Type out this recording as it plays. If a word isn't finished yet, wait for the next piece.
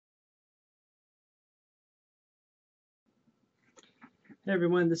Hey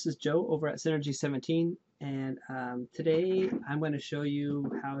everyone, this is Joe over at Synergy 17, and today I'm going to show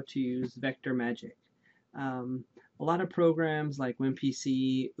you how to use vector magic. A lot of programs like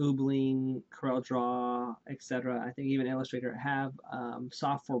WinPC, Oobling, CorelDRAW, etc., I think even Illustrator have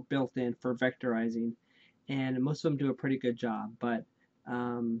software built in for vectorizing, and most of them do a pretty good job, but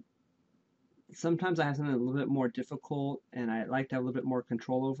um, sometimes I have something a little bit more difficult and I like to have a little bit more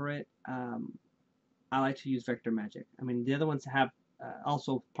control over it. I like to use vector magic. I mean, the other ones have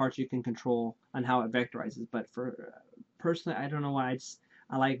also parts you can control on how it vectorizes, but for personally, I don't know why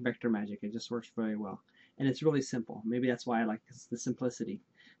I like vector magic. It just works very well, and it's really simple. Maybe that's why I like the simplicity.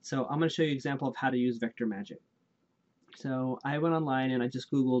 So I'm going to show you an example of how to use vector magic. So I went online and I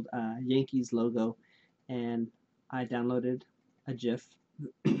just Googled Yankees logo, and I downloaded a GIF,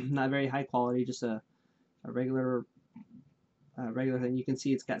 not very high quality, just a regular thing. You can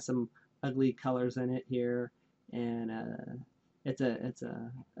see it's got some ugly colors in it here, and it's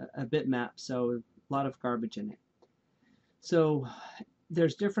a bitmap, so a lot of garbage in it. So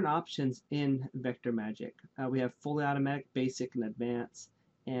there's different options in vector magic. We have fully automatic, basic, and advanced,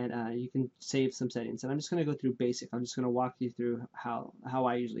 and you can save some settings. And I'm just going to go through basic. I'm just going to walk you through how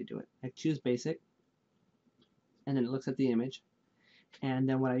I usually do it. I choose basic, and then it looks at the image. And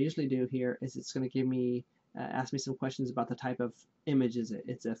then what I usually do here is it's going to give me ask me some questions about the type of image is it.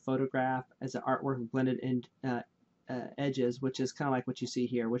 It's a photograph, it's an artwork with blended in edges, which is kind of like what you see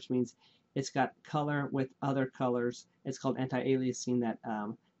here, which means it's got color with other colors. It's called anti-aliasing that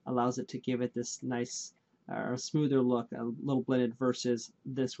allows it to give it this nice or smoother look, a little blended, versus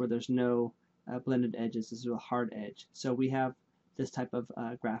this where there's no blended edges. This is a hard edge. So we have this type of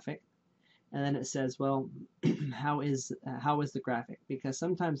graphic. And then it says, well, how is the graphic? Because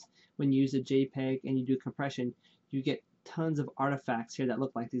sometimes when you use a JPEG and you do compression, you get tons of artifacts here that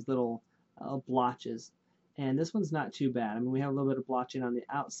look like these little blotches. And this one's not too bad. I mean, we have a little bit of blotching on the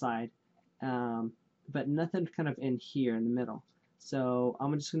outside, but nothing kind of in here in the middle. So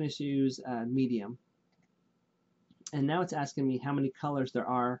I'm just going to use medium. And now it's asking me how many colors there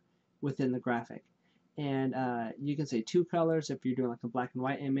are within the graphic. And you can say 2 colors if you're doing like a black and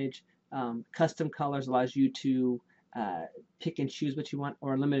white image. Custom colors allows you to pick and choose what you want,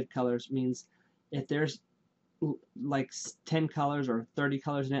 or limited colors means if there's like 10 colors or 30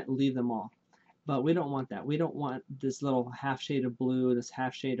 colors in it, leave them all. But we don't want that. We don't want this little half shade of blue, this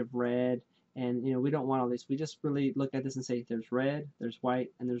half shade of red, and we don't want all these. We just really look at this and say there's red, there's white,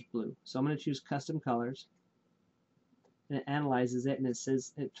 and there's blue. So I'm going to choose custom colors, and it analyzes it, and it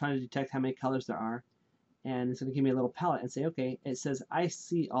says it's trying to detect how many colors there are. And it's going to give me a little palette and say, okay, it says I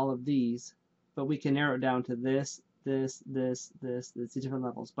see all of these, but we can narrow it down to this, the different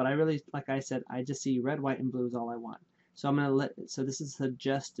levels. But I really, like I said, I just see red, white, and blue is all I want. So I'm going to so this is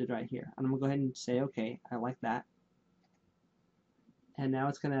suggested right here. And I'm going to go ahead and say, okay, I like that. And now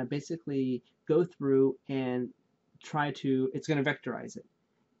it's going to basically go through and it's going to vectorize it.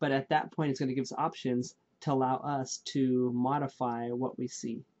 But at that point, it's going to give us options to allow us to modify what we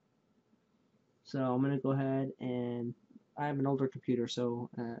see. So I'm going to go ahead, and I have an older computer, so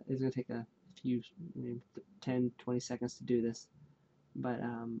it's going to take a few, 10, 20 seconds to do this. But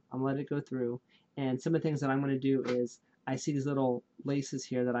I'm going to let it go through. And some of the things that I'm going to do is I see these little laces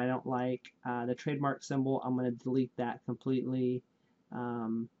here that I don't like. The trademark symbol, I'm going to delete that completely.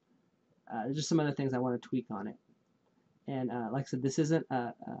 Just some other things I want to tweak on it. And like I said, this isn't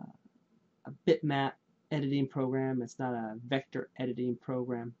a bitmap editing program. It's not a vector editing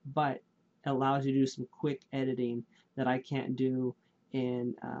program, but allows you to do some quick editing that I can't do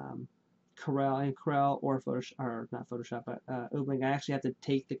in Corel or Photoshop, or not Photoshop, but Oobling. I actually have to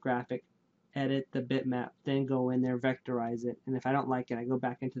take the graphic, edit the bitmap, then go in there, vectorize it, and if I don't like it, I go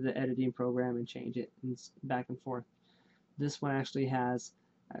back into the editing program and change it, and it's back and forth. This one actually has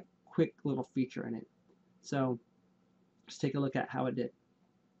a quick little feature in it. So let's take a look at how it did.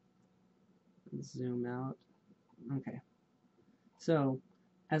 Zoom out. Okay. So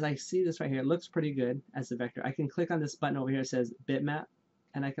as I see this right here, it looks pretty good as a vector. I can click on this button over here that says bitmap,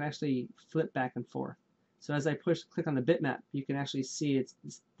 and I can actually flip back and forth. So as I click on the bitmap, you can actually see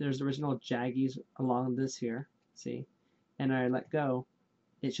there's original jaggies along this here, see? And I let go,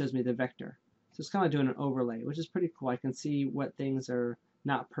 it shows me the vector. So it's kind of doing an overlay, which is pretty cool. I can see what things are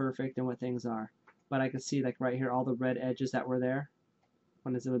not perfect and what things are. But I can see, like right here, all the red edges that were there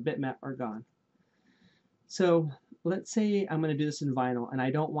when it's in a bitmap are gone. So let's say I'm going to do this in vinyl, and I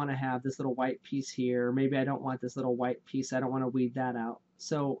don't want to have this little white piece here. Maybe I don't want this little white piece. I don't want to weed that out.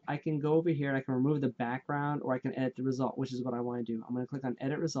 So I can go over here and I can remove the background, or I can edit the result, which is what I want to do. I'm going to click on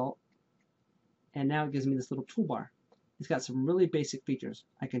Edit Result, and now it gives me this little toolbar. It's got some really basic features.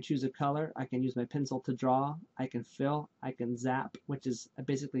 I can choose a color, I can use my pencil to draw, I can fill, I can zap, which is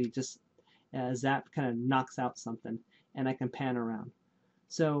basically just zap kind of knocks out something, and I can pan around.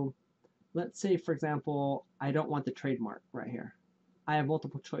 So let's say, for example, I don't want the trademark right here. I have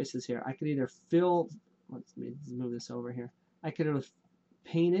multiple choices here. I could either fill, let's move this over here. I could either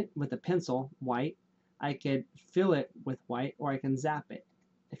paint it with a pencil, white, I could fill it with white, or I can zap it.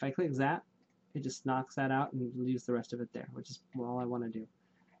 If I click zap, it just knocks that out and leaves the rest of it there, which is all I want to do.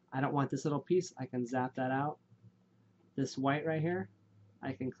 I don't want this little piece, I can zap that out. This white right here,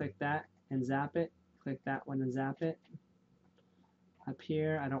 I can click that and zap it, click that one and zap it. Up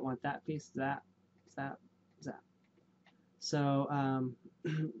here, I don't want that piece, zap, zap, zap. So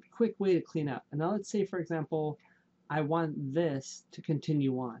quick way to clean up. And now let's say, for example, I want this to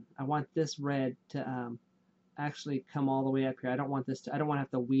continue on. I want this red to actually come all the way up here. I don't want this to, I don't want to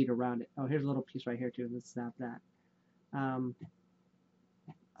have to weed around it. Oh, here's a little piece right here too. Let's zap that.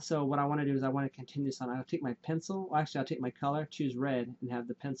 So what I want to do is I want to continue this on. I'll take my pencil, well, actually I'll take my color, choose red, and have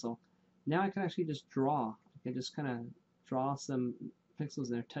the pencil. Now I can actually just draw. I can just kind of draw some pixels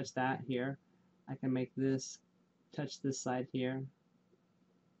in there, touch that here. I can make this, touch this side here.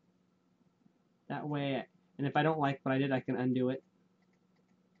 That way, and if I don't like what I did, I can undo it.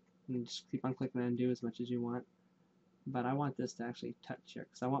 And just keep on clicking undo as much as you want. But I want this to actually touch here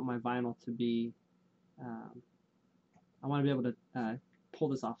because I want my vinyl to be, I want to be able to pull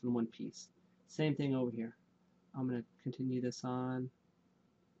this off in one piece. Same thing over here. I'm going to continue this on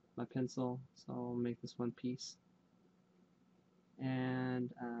my pencil, so I'll make this one piece. And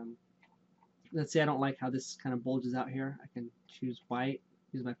let's say I don't like how this kind of bulges out here. I can choose white,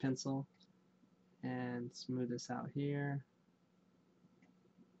 use my pencil, and smooth this out here.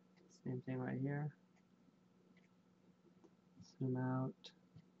 Same thing right here. Zoom out.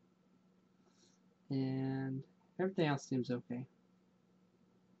 And everything else seems okay.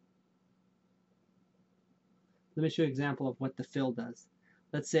 Let me show you an example of what the fill does.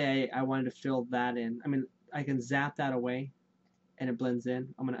 Let's say I wanted to fill that in. I mean, I can zap that away and it blends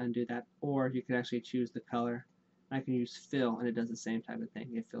in. I'm going to undo that. Or you can actually choose the color. I can use fill and it does the same type of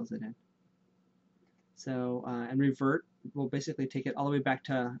thing. It fills it in. So, and revert will basically take it all the way back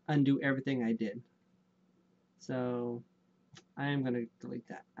to undo everything I did. So I am going to delete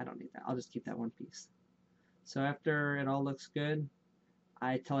that. I don't need that. I'll just keep that one piece. So after it all looks good,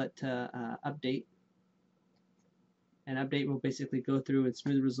 I tell it to update. And update will basically go through and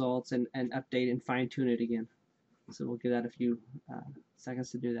smooth results and update and fine tune it again. So we'll give that a few seconds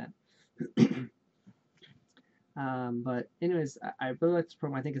to do that. But anyways, I really like this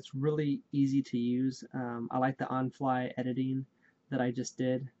program. I think it's really easy to use. I like the on-fly editing that I just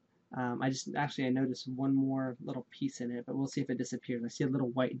did. I noticed one more little piece in it, but we'll see if it disappears. I see a little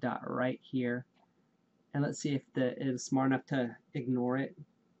white dot right here. And let's see if it is smart enough to ignore it,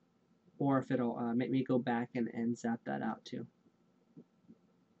 or if it'll make me go back and zap that out too.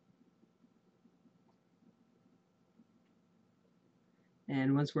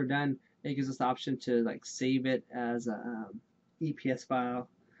 And once we're done, it gives us the option to like save it as a EPS file.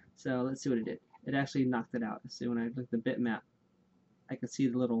 So let's see what it did. It actually knocked it out. So when I look at the bitmap, I can see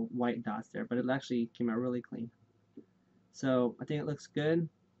the little white dots there, but it actually came out really clean. So I think it looks good.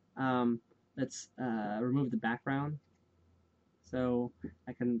 Let's remove the background. So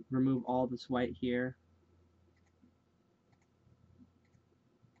I can remove all this white here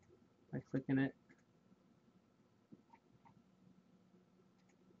by clicking it.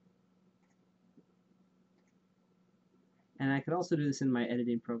 And I could also do this in my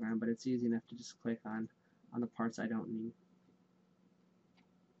editing program, but it's easy enough to just click on the parts I don't need.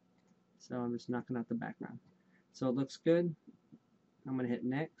 So I'm just knocking out the background. So it looks good. I'm going to hit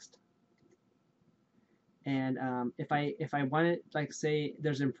next. And if I want it, like say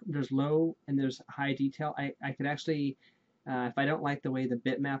there's low and there's high detail, I could actually, if I don't like the way the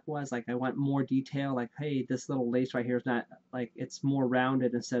bitmap was, like I want more detail, like hey, this little lace right here is not, like it's more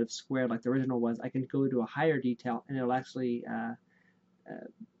rounded instead of squared like the original was, I can go to a higher detail and it'll actually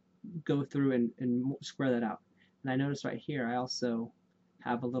go through and square that out. And I notice right here I also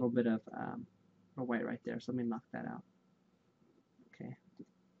have a little bit of white right there, so let me knock that out. Okay.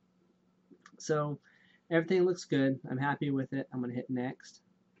 So everything looks good. I'm happy with it. I'm going to hit next.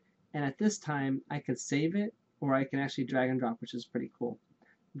 And at this time, I can save it, or I can actually drag and drop, which is pretty cool.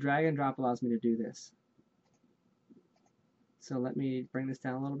 Drag and drop allows me to do this. So let me bring this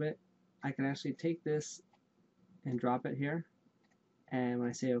down a little bit. I can actually take this and drop it here. And when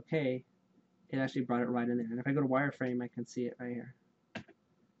I say OK, it actually brought it right in there. And if I go to wireframe, I can see it right here.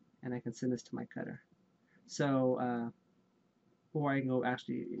 And I can send this to my cutter. So, or I can go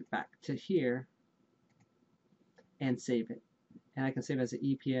actually back to here. and save it. And I can save it as an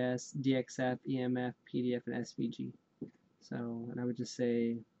EPS, DXF, EMF, PDF, and SVG. So, and I would just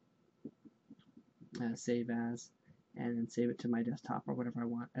say save as, and then save it to my desktop or whatever I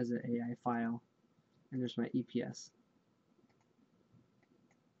want as an AI file. And there's my EPS.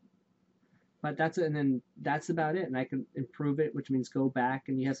 But that's it, and then that's about it. And I can improve it, which means go back,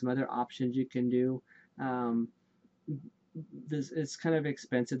 and you have some other options you can do. Um, this it's kind of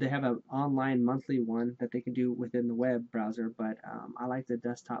expensive. They have an online monthly one that they can do within the web browser, but I like the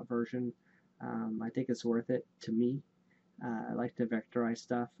desktop version. I think it's worth it to me. I like to vectorize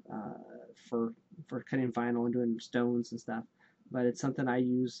stuff for cutting vinyl and doing stones and stuff, but it's something I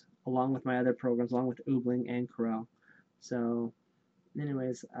use along with my other programs, along with Oobling and Corel. So,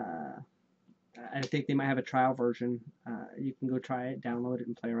 anyways, I think they might have a trial version. You can go try it, download it,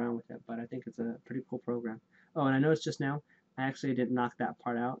 and play around with it. But I think it's a pretty cool program. Oh, and I noticed just now, I actually didn't knock that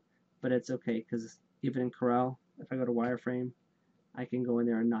part out, but it's okay because even in Corel, if I go to wireframe, I can go in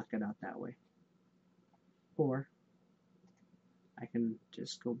there and knock it out that way. Or I can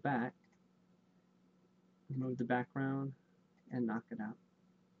just go back, remove the background, and knock it out,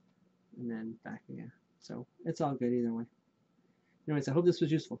 and then back again. So it's all good either way. Anyways, I hope this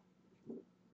was useful.